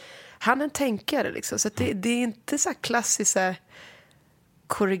men han är en tänkare liksom, så att det är inte så här klassisk så här,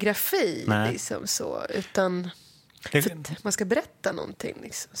 koreografi liksom så, utan för att man ska berätta någonting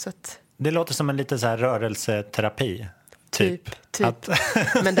liksom, så att det låter som en lite så här rörelseterapi. Typ.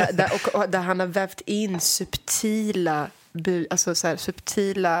 Men där han har vävt in subtila vad ska jag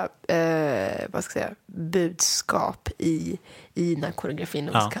säga, budskap i den här koreografin,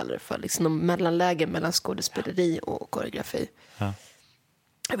 om man kallar det för. Liksom mellanlägen mellan skådespeleri och koreografi. Ja.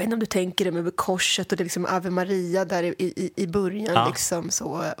 Jag vet inte om du tänker det med korset och det liksom Ave Maria där i början liksom så,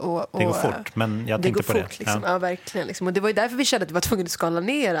 och det går fort, men jag tänkte på det. Liksom. Ja, verkligen liksom. Och det var ju därför vi kände att vi var tvungna att skala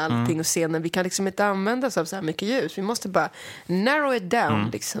ner allting och se när vi kan liksom inte använda oss av så här mycket ljus. Vi måste bara narrow it down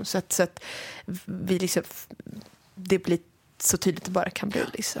liksom, så att vi liksom, det blir så tydligt det bara kan bli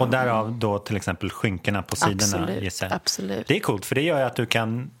liksom. Och därav då till exempel skynkorna på sidorna. Absolut. Det är coolt, för det gör ju att du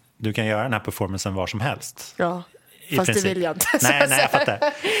kan göra den här performancen var som helst. Ja. Fast det vill jag inte. Nej, jag fattar.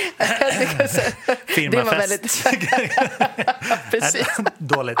 Det var väldigt precis.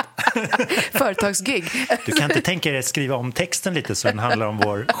 Dåligt. Företagsgig. Du kan inte tänka dig skriva om texten lite så den handlar om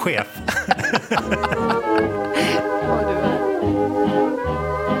vår chef.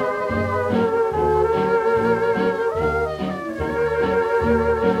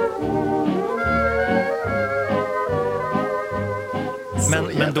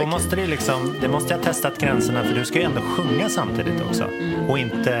 Men då måste det måste jag testat gränserna, för du ska ju ändå sjunga samtidigt också. Och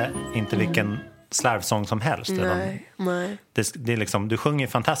inte vilken slarvsång som helst. Nej. Det är liksom, du sjunger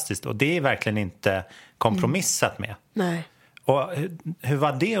fantastiskt och det är verkligen inte kompromissat med. Nej. Och hur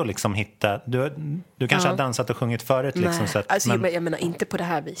var det att liksom hitta... Du kanske har dansat och sjungit förut. Liksom, så att, alltså, jag menar inte på det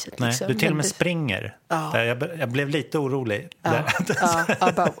här viset. Nej, liksom. du till och med springer. Ja. Jag blev lite orolig.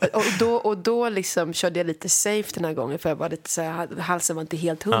 Och då liksom körde jag lite safe den här gången. För jag var lite så här, halsen var inte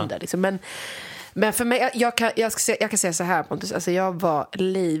helt 100. Liksom. Men för mig, jag kan säga så här, Pontus. Alltså, jag var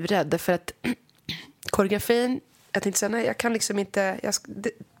livrädd för att koreografin... Jag tänkte säga, nej, jag kan liksom inte...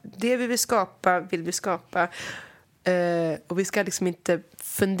 Det vi vill skapa. Och vi ska liksom inte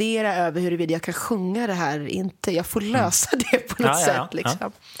fundera över huruvida jag kan sjunga det här eller inte. Jag får lösa det på något sätt.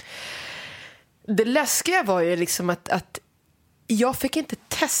 Liksom. Det läskiga var ju liksom att jag fick inte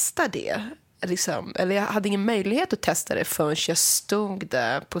testa det. Liksom. Eller jag hade ingen möjlighet att testa det förrän jag stod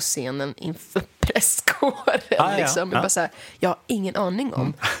där på scenen inför presskåren. Liksom. Jag bara så här, jag har ingen aning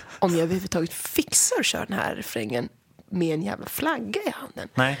om jag överhuvudtaget fixar att köra den här refrängen med en jävla flagga i handen.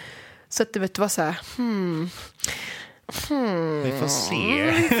 Nej. Så att det var så här, Vi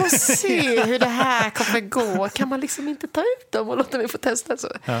får se hur det här kommer gå. Kan man liksom inte ta ut dem och låta mig få testa så?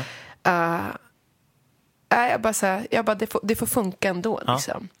 Jag bara det får funka ändå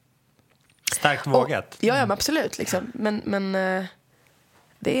liksom. Starkt vågat. Ja, men absolut liksom. Men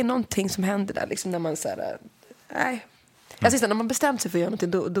det är någonting som händer där liksom, när man så här, när man bestämt sig för att göra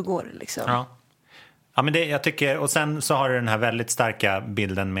någonting, då går det liksom. Ja, men jag tycker, och sen så har du den här väldigt starka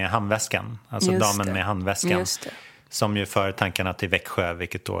bilden med handväskan. Alltså damen med handväskan. Som ju för tankarna till Växjö,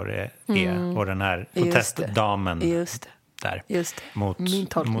 vilket år det är. Och den här protestdamen där. Just det. Mot, min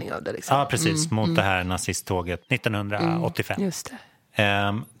tolkning av det liksom. Ja, precis. Mot det här nazisttåget 1985. Just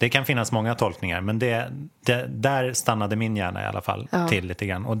det. Det kan finnas många tolkningar, men där stannade min hjärna i alla fall till lite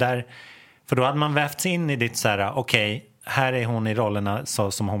grann. Och för då hade man vävts in i ditt så här, okej, här är hon i rollerna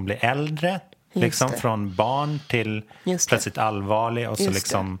så som hon blir äldre. Liksom från barn till plötsligt allvarlig och så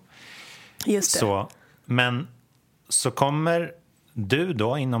liksom så. Men så kommer du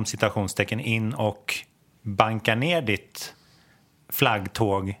då inom citationstecken in och bankar ner ditt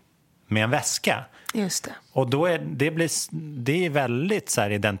flaggtåg med en väska. Just det. Och då det är väldigt så här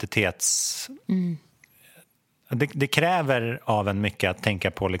identitets... Det kräver av en mycket att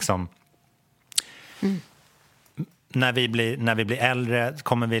tänka på liksom... När vi blir äldre,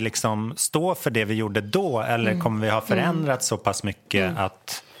 kommer vi liksom stå för det vi gjorde då, eller kommer vi ha förändrats så pass mycket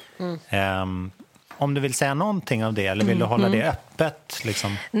att om du vill säga någonting av det, eller vill du hålla det öppet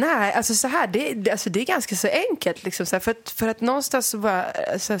liksom? Nej, alltså så här, det är ganska så enkelt liksom, så här, för att någonstans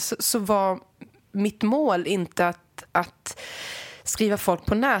så var mitt mål inte att skriva folk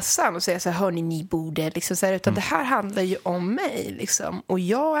på näsan och säga så här, hörni, ni borde liksom så här, utan det här handlar ju om mig liksom, och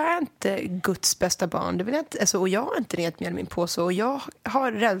jag är inte Guds bästa barn, det vill jag inte, alltså, och jag har inte rent med min påse, och jag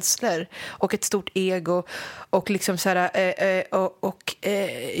har rädslor och ett stort ego och liksom så här,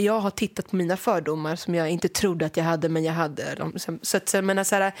 jag har tittat på mina fördomar som jag inte trodde att jag hade, men jag hade dem, så att jag menar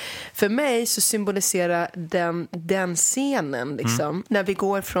så här, för mig så symboliserar den scenen liksom, när vi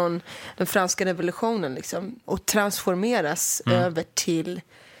går från den franska revolutionen liksom, och transformeras över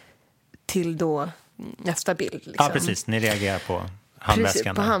till då nästa bild liksom. Ja, precis, ni reagerar på handväskan.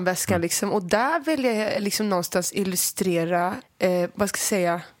 Precis, på handväskan liksom. Och där vill jag liksom någonstans illustrera vad ska jag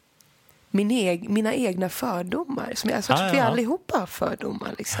säga, mina egna fördomar som jag vi allihopa har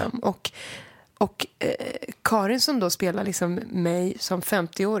fördomar liksom. Och Karin som då spelar liksom mig som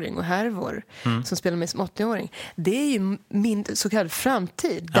 50-åring och Hervor som spelar mig som 80-åring, det är ju min så kallad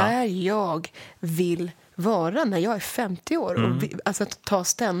framtid där jag vill vara när jag är 50 år och alltså att ta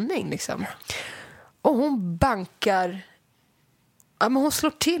ställning liksom. Och hon bankar, men hon slår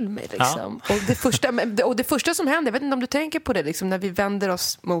till mig liksom. Och det första som händer, jag vet inte om du tänker på det liksom, när vi vänder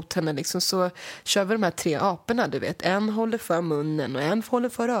oss mot henne liksom, så kör vi de här 3 aporna, du vet. En håller för munnen och en håller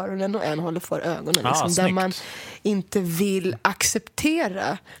för öronen och en håller för ögonen liksom, där man inte vill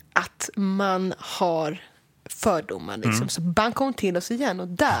acceptera att man har fördomar liksom. Så bankar hon till oss igen, och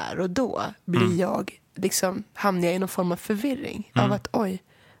där och då blir jag liksom, hamnar jag i någon form av förvirring av att oj,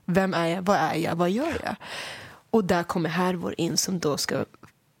 vem är jag, vad gör jag? Och där kommer Hervor in som då ska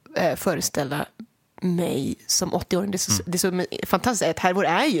föreställa mig som 80-åring. Det är så fantastiskt att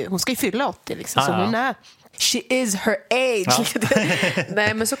Hervor hon ska ju fylla 80 liksom, så hon är, she is her age.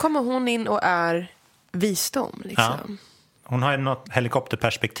 Nej, men så kommer hon in och är visdom liksom. Hon har ju något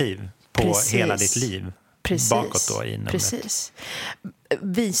helikopterperspektiv på hela ditt liv. Precis. Bakåt då i numret. Precis.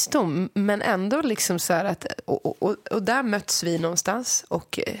 Visdom, men ändå liksom så här att och där möts vi någonstans,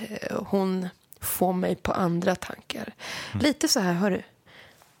 och hon får mig på andra tankar. Lite så här, hörru,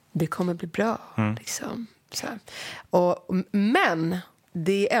 det kommer bli bra liksom, så här. Men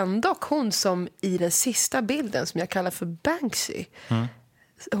det är ändå hon som i den sista bilden som jag kallar för Banksy.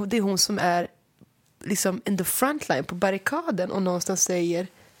 Det är hon som är liksom in the front line på barrikaden och någonstans säger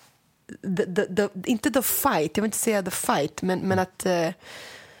inte the fight, jag vill inte säga the fight, men att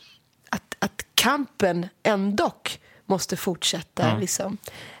kampen ändå måste fortsätta liksom.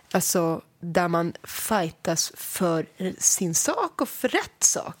 Alltså där man fightas för sin sak och för rätt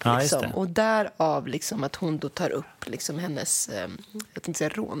sak liksom. Och därav liksom att hon då tar upp liksom hennes jag tänkte säga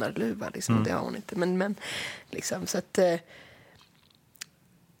rånarluva liksom, det har hon inte, men liksom så att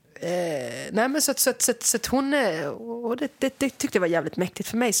nej men så att hon och det tyckte jag var jävligt mäktigt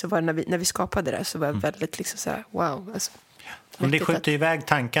för mig, så var det när vi skapade det så var jag väldigt liksom så här, wow alltså, men det skjuter iväg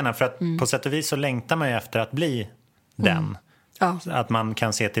tankarna för att på sätt och vis så längtar man ju efter att bli den. Ja. Att man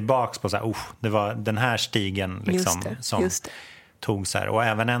kan se tillbaks på så här, det var den här stigen liksom, som tog så här. Och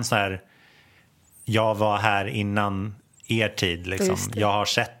även en så här, jag var här innan er tid liksom. Jag har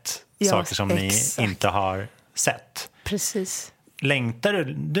sett saker som ni inte har sett. Precis. Längtar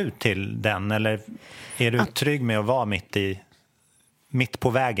du till den, eller är du trygg med att vara mitt på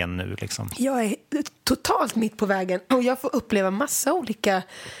vägen nu liksom? Jag är totalt mitt på vägen och jag får uppleva massa olika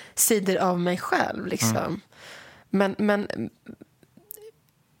sidor av mig själv liksom. Men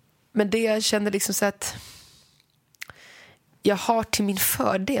det jag känner liksom så att jag har till min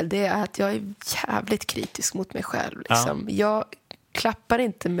fördel, det är att jag är jävligt kritisk mot mig själv liksom. Jag klappar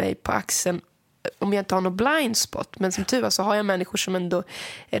inte mig på axeln om jag inte har någon blind spot, men som tur var så har jag människor som ändå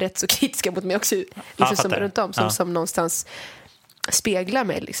är rätt så kritiska mot mig också liksom, som runt om, som någonstans speglar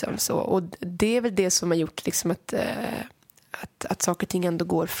mig liksom, så. Och det är väl det som har gjort liksom att saker och ting ändå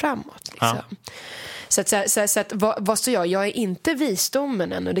går framåt liksom. Så att vad står jag? Jag är inte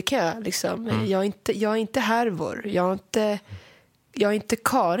visdomen än, och det kan jag liksom. Jag är inte härvor. Jag är inte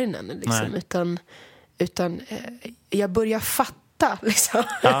Karin än liksom, utan jag börjar fatta liksom.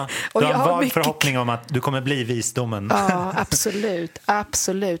 Ja, du har en vag förhoppning om att du kommer bli visdomen. Ja,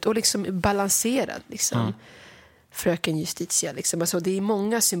 absolut. Och liksom balanserad liksom. Fröken Justitia liksom. Alltså, det är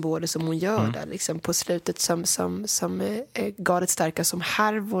många symboler som hon gör där liksom, på slutet som galet starka som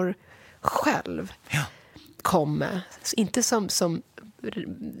härvor själv kom med. Inte som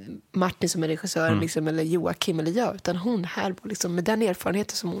Martin som är regissören liksom, eller Joakim eller jag, utan hon här liksom, med den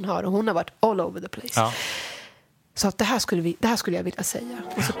erfarenheten som hon har, och hon har varit all over the place. Så att det här skulle jag vilja säga,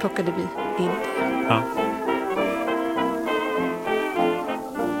 och så plockade vi in det.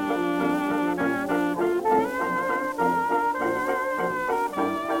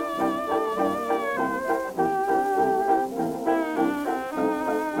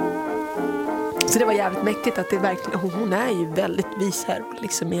 Så det var jävligt mäktigt att det verkligen, hon är ju väldigt vis här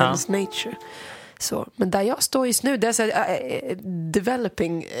liksom, i hennes nature. Så, men där jag står just nu, det är så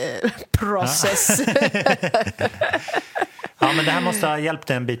developing process. Ja, men det här måste ha hjälpt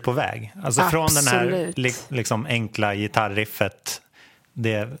dig en bit på väg. Alltså från den här liksom enkla gitarriffet,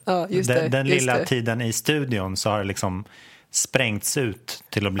 den lilla tiden i studion, så har det liksom sprängts ut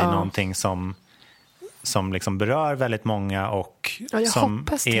till att bli någonting som liksom berör väldigt många, och som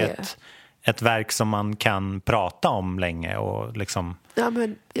är ett verk som man kan prata om länge och liksom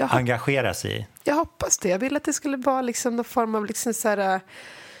engagera sig i. Jag hoppas det. Jag ville att det skulle vara liksom någon form av liksom så här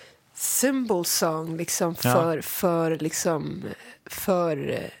symbol song liksom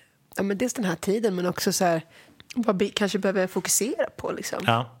för men dels den här tiden, men också så här vad vi kanske behöver fokusera på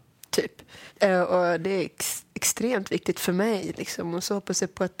liksom. Typ. Och det är extremt viktigt för mig liksom, och så hoppas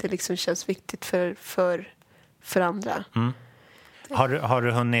jag på att det liksom känns viktigt för andra. Har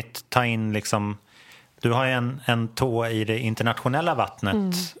du hunnit ta in liksom, du har ju en tå i det internationella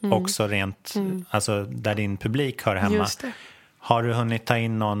vattnet också rent, alltså där din publik hör hemma. Har du hunnit ta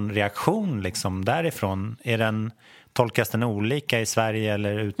in någon reaktion liksom därifrån? Tolkas den olika i Sverige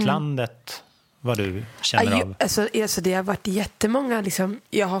eller utlandet? Vad du känner av? Alltså det har varit jättemånga liksom,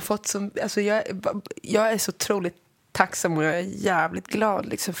 jag har fått som, alltså jag är så otroligt tacksam, och jag är jävligt glad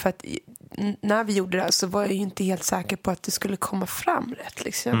liksom, för att när vi gjorde det här så var jag ju inte helt säker på att det skulle komma fram rätt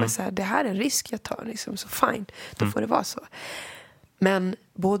liksom. Jag var så här, det här är en risk jag tar liksom, så fine, då får det vara så. Men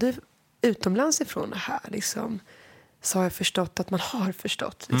både utomlands ifrån det här liksom, så har jag förstått att man har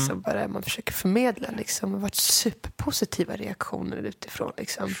förstått liksom, bara man försöker förmedla liksom, och varit superpositiva reaktioner utifrån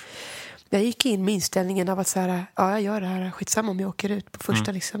liksom. Jag gick in med inställningen av att så här, jag gör det här, skitsamma om jag åker ut på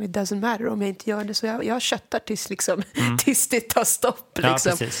första liksom, it doesn't matter om jag inte gör det, så jag köttar tills liksom, tills det tar stopp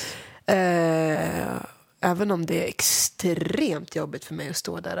liksom. Även om det är extremt jobbigt för mig att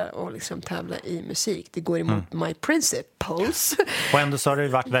stå där och liksom tävla i musik, det går emot my principles. Och ändå så har du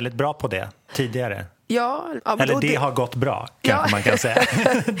varit väldigt bra på det tidigare. Eller det har gått bra, kanske man kan säga.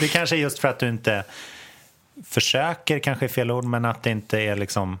 Det kanske är just för att du inte försöker, kanske är fel ord, men att det inte är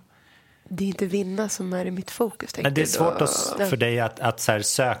liksom det är inte vinna som är i mitt fokus. Nej, det är svårt för dig att så här,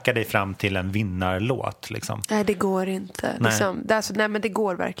 söka dig fram till en vinnarlåt. Liksom. Nej, det går inte. Liksom, nej, men det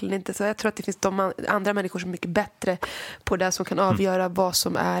går verkligen inte. Så jag tror att det finns andra människor som är mycket bättre på det, som kan avgöra vad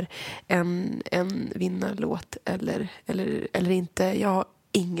som är en vinnarlåt eller inte. Jag har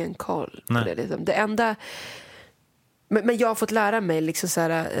ingen koll på det. Liksom. Det enda... Men jag har fått lära mig liksom så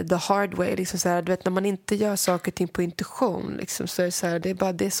här, the hard way, liksom så här, du vet, när man inte gör saker och ting på intuition liksom, så är det så här,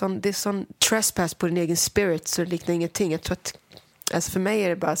 det är sån trespass på din egen spirit, så det liknar ingenting. Jag tror att, alltså för mig är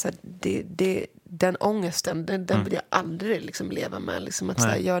det bara så här, den ångesten, den vill jag aldrig liksom leva med, liksom, att så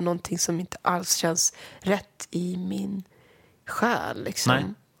här, göra någonting som inte alls känns rätt i min själ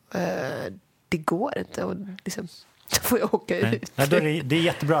liksom. Det går inte, och liksom får jag åka ut. Nej, det är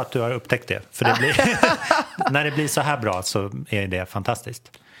jättebra att du har upptäckt det. För det blir, när det blir så här bra så är det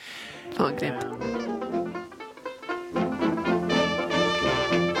fantastiskt. Fan, grymt.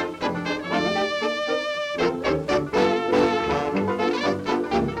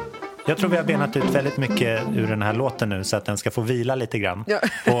 Jag tror vi har benat ut väldigt mycket ur den här låten nu, så att den ska få vila lite grann. Ja.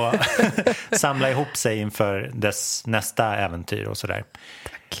 Och samla ihop sig inför dess nästa äventyr och sådär.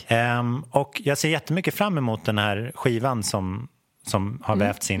 Och jag ser jättemycket fram emot den här skivan som har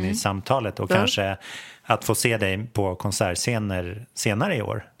vävts in i samtalet, och kanske att få se dig på konsertscener senare i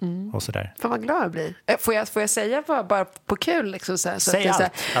år och sådär. Fan vad glad jag blir. Får jag säga bara på kul liksom, så här, så säg att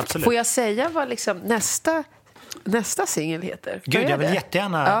allt, absolut. Får jag säga vad liksom nästa singel heter? Gud, jag vill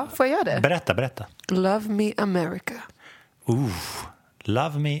jättegärna. Får jag göra det? Berätta. Love Me America.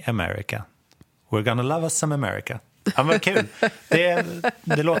 Love Me America. We're gonna love us some America. Ja, men kul.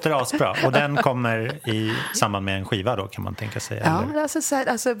 Det låter asbra. Och den kommer i samband med en skiva då, kan man tänka sig. Ja, eller?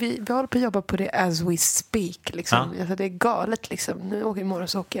 Alltså vi håller på att jobba på det as we speak. Liksom. Alltså, det är galet. Liksom. Nu imorgon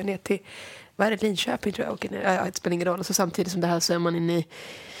så åker jag ner till, vad är det, Linköping tror jag. Åker ner. Det spelar ingen roll. Och så samtidigt som det här så är man inne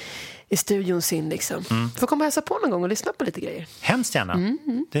i studion sin. Liksom. Får komma och hälsa på någon gång och lyssna på lite grejer. Hemskt gärna.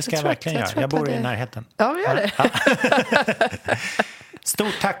 Det ska jag verkligen göra. Jag bor i närheten. Ja, vi gör det. Ja.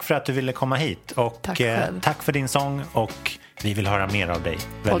 Stort tack för att du ville komma hit, och tack för din sång, och vi vill höra mer av dig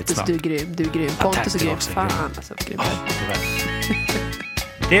väldigt snart. Pontus, du är grym. Pontus är grym. Fan, alltså, grym.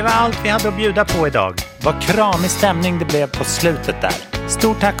 Det var allt vi hade att bjuda på idag. Vad kramig stämning det blev på slutet där.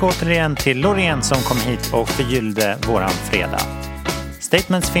 Stort tack återigen till Loreen som kom hit och förgyllde våran fredag.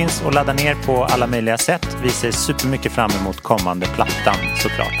 Statements finns att ladda ner på alla möjliga sätt. Vi ser supermycket fram emot kommande plattan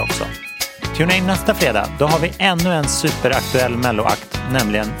såklart också. Tuna in nästa fredag, då har vi ännu en superaktuell melloakt,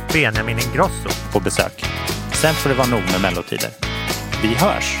 nämligen Benjamin Ingrosso på besök. Sen får det vara nog med mellotider. Vi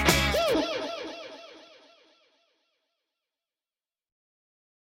hörs!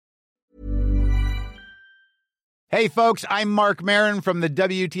 Hey folks, I'm Mark Maron from the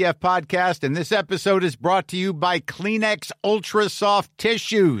WTF podcast, and this episode is brought to you by Kleenex Ultra Soft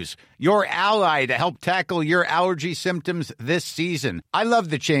Tissues, your ally to help tackle your allergy symptoms this season. I love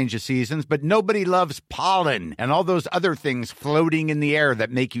the change of seasons, but nobody loves pollen and all those other things floating in the air that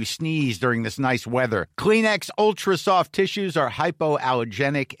make you sneeze during this nice weather. Kleenex Ultra Soft Tissues are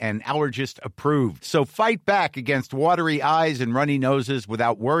hypoallergenic and allergist approved, so fight back against watery eyes and runny noses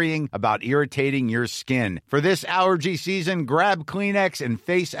without worrying about irritating your skin. For this allergy season, grab Kleenex and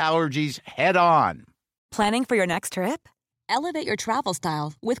face allergies head on. Planning for your next trip? Elevate your travel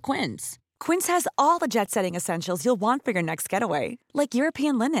style with Quince. Quince has all the jet-setting essentials you'll want for your next getaway, like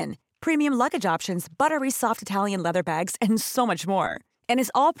European linen, premium luggage options, buttery soft Italian leather bags, and so much more. And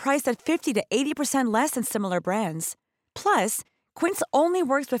is all priced at 50 to 80% less than similar brands. Plus, Quince only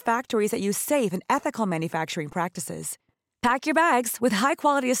works with factories that use safe and ethical manufacturing practices. Pack your bags with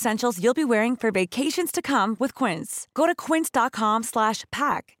high-quality essentials you'll be wearing for vacations to come with Quince. Go to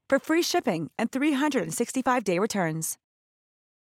quince.com/pack for free shipping and 365-day returns.